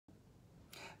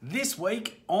This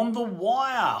week on The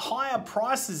Wire, higher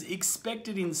prices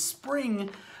expected in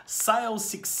spring, sales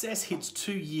success hits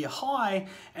 2-year high,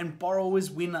 and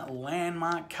borrowers win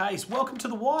landmark case. Welcome to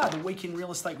The Wire, the week in real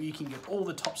estate where you can get all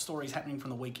the top stories happening from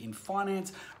the week in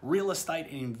finance, real estate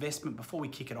and investment. Before we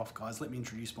kick it off, guys, let me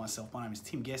introduce myself. My name is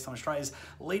Tim Guest. I'm Australia's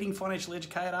leading financial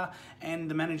educator and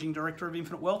the managing director of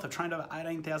Infinite Wealth. I've trained over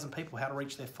 18,000 people how to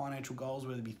reach their financial goals,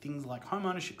 whether it be things like home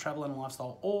ownership, travel and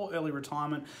lifestyle, or early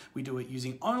retirement. We do it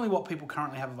using only what people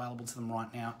currently have available to them right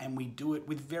now, and we do it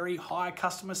with very high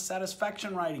customer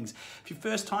satisfaction ratings. If you're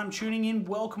first time tuning in,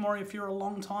 welcome, or if you're a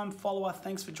long time follower,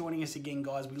 thanks for joining us again,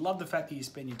 guys. We love the fact that you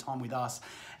spend your time with us,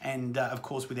 and of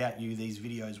course, without you, these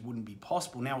videos wouldn't be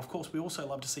possible. Now, of course, we also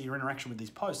love to see your interaction with these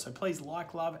posts, so please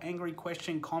like, love, angry,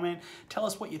 question, comment, tell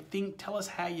us what you think, tell us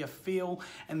how you feel,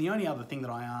 and the only other thing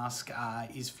that I ask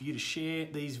is for you to share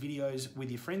these videos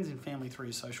with your friends and family through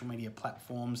your social media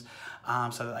platforms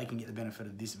so that they can get the benefit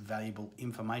of this valuable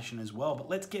information as well. But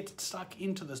let's get stuck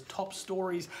into the top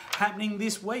stories happening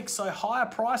this week. So higher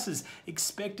prices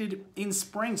expected in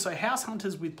spring. So house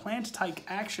hunters with plan to take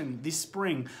action this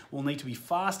spring will need to be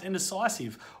fast and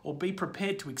decisive or be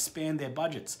prepared to expand their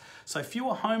budgets. So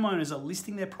fewer homeowners are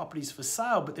listing their properties for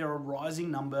sale, but there are a rising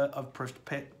number of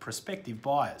prospective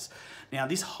buyers. Now,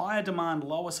 this higher demand,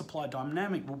 lower supply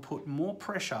dynamic will put more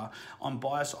pressure on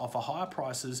buyers to offer higher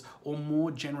prices or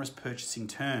more generous purchasing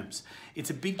terms. It's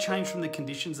a big change from the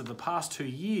conditions of the past 2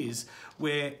 years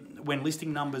when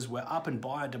listing numbers were up and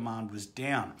buyer demand was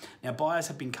down. Now, buyers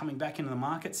have been coming back into the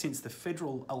market since the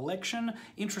federal election,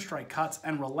 interest rate cuts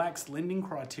and relaxed lending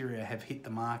criteria have hit the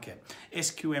market.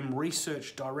 SQM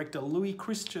Research Director Louis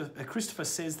Christopher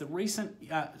says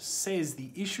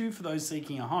the issue for those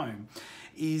seeking a home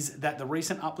is that the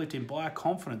recent uplift in buyer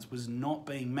confidence was not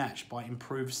being matched by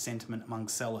improved sentiment among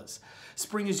sellers.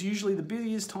 Spring is usually the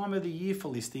busiest time of the year for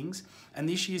listings, and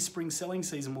this year's spring selling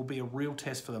season will be a real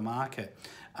test for the market,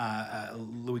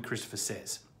 Louis Christopher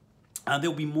says.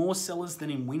 There'll be more sellers than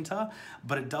in winter,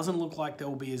 but it doesn't look like there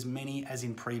will be as many as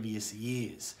in previous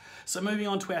years. So moving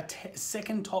on to our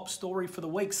second top story for the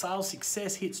week, sales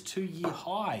success hits 2-year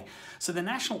high. So the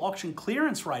national auction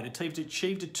clearance rate achieved a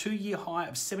 2-year high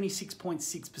of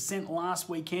 76.6% last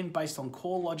weekend based on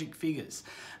CoreLogic figures.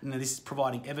 Now, this is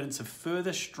providing evidence of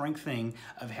further strengthening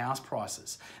of house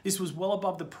prices. This was well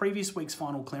above the previous week's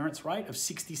final clearance rate of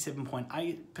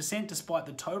 67.8%, despite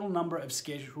the total number of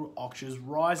scheduled auctions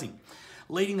rising.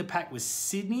 Leading the pack was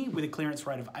Sydney with a clearance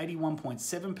rate of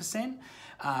 81.7%,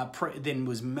 then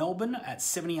was Melbourne at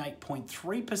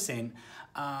 78.3%,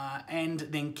 and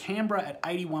then Canberra at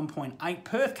 81.8%.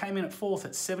 Perth came in at fourth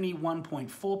at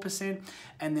 71.4%,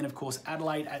 and then of course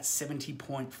Adelaide at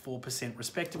 70.4%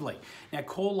 respectively. Now,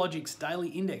 CoreLogic's daily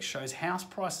index shows house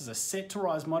prices are set to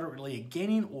rise moderately again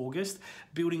in August,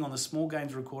 building on the small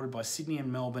gains recorded by Sydney and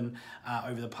Melbourne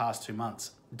over the past 2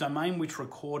 months. Domain, which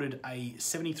recorded a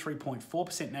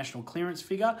 73.4% national clearance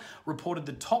figure, reported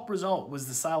the top result was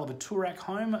the sale of a Toorak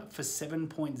home for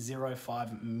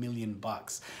 $7.05 million.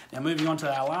 Now, moving on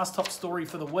to our last top story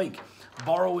for the week,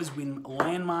 borrowers win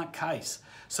landmark case.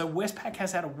 So Westpac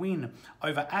has had a win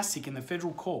over ASIC in the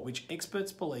federal court, which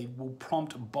experts believe will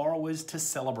prompt borrowers to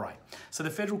celebrate. So the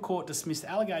federal court dismissed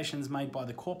allegations made by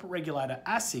the corporate regulator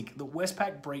ASIC that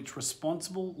Westpac breached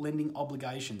responsible lending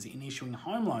obligations in issuing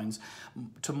home loans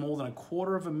to more than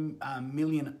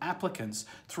 250,000 applicants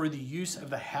through the use of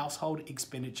the Household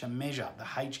Expenditure Measure, the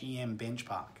HEM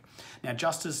benchmark. Now,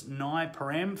 Justice Nai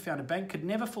Param found a bank could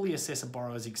never fully assess a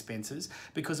borrower's expenses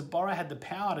because a borrower had the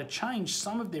power to change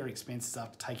some of their expenses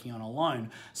after taking on a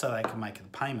loan so they could make the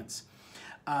payments.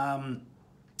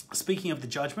 Speaking of the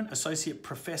judgment, Associate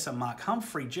Professor Mark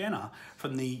Humphrey Jenner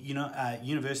from the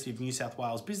University of New South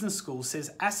Wales Business School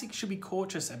says ASIC should be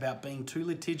cautious about being too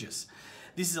litigious.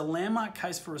 This is a landmark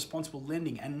case for responsible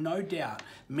lending, and no doubt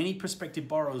many prospective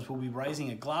borrowers will be raising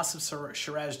a glass of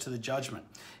Shiraz to the judgment.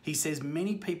 He says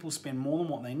many people spend more than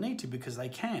what they need to because they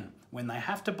can. When they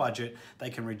have to budget, they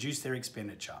can reduce their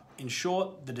expenditure. In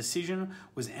short, the decision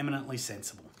was eminently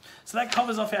sensible. So that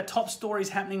covers off our top stories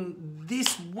happening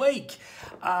this week.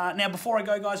 Now, before I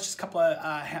go, guys, just a couple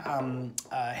of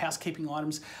housekeeping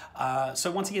items.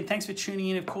 So once again, thanks for tuning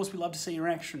in. Of course, we love to see your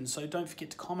action. So don't forget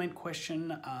to comment,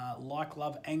 question, like,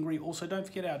 love, angry. Also, don't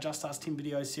forget our Just Ask Tim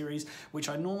video series, which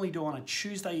I normally do on a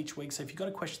Tuesday each week. So if you've got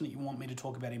a question that you want me to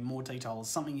talk about in more detail or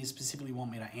something you specifically want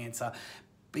me to answer,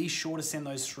 be sure to send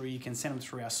those through. You can send them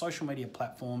through our social media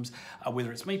platforms,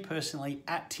 whether it's me personally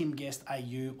at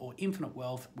TimGuestAU or Infinite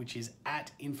Wealth, which is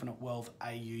at Infinite Wealth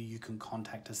AU. You can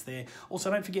contact us there.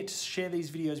 Also, don't forget to share these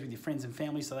videos with your friends and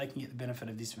family so they can get the benefit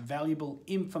of this valuable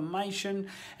information.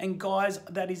 And guys,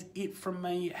 that is it from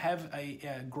me. Have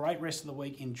a great rest of the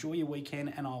week. Enjoy your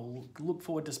weekend, and I'll look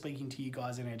forward to speaking to you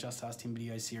guys in our Just Ask Tim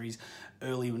video series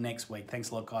early next week. Thanks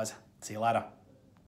a lot, guys. See you later.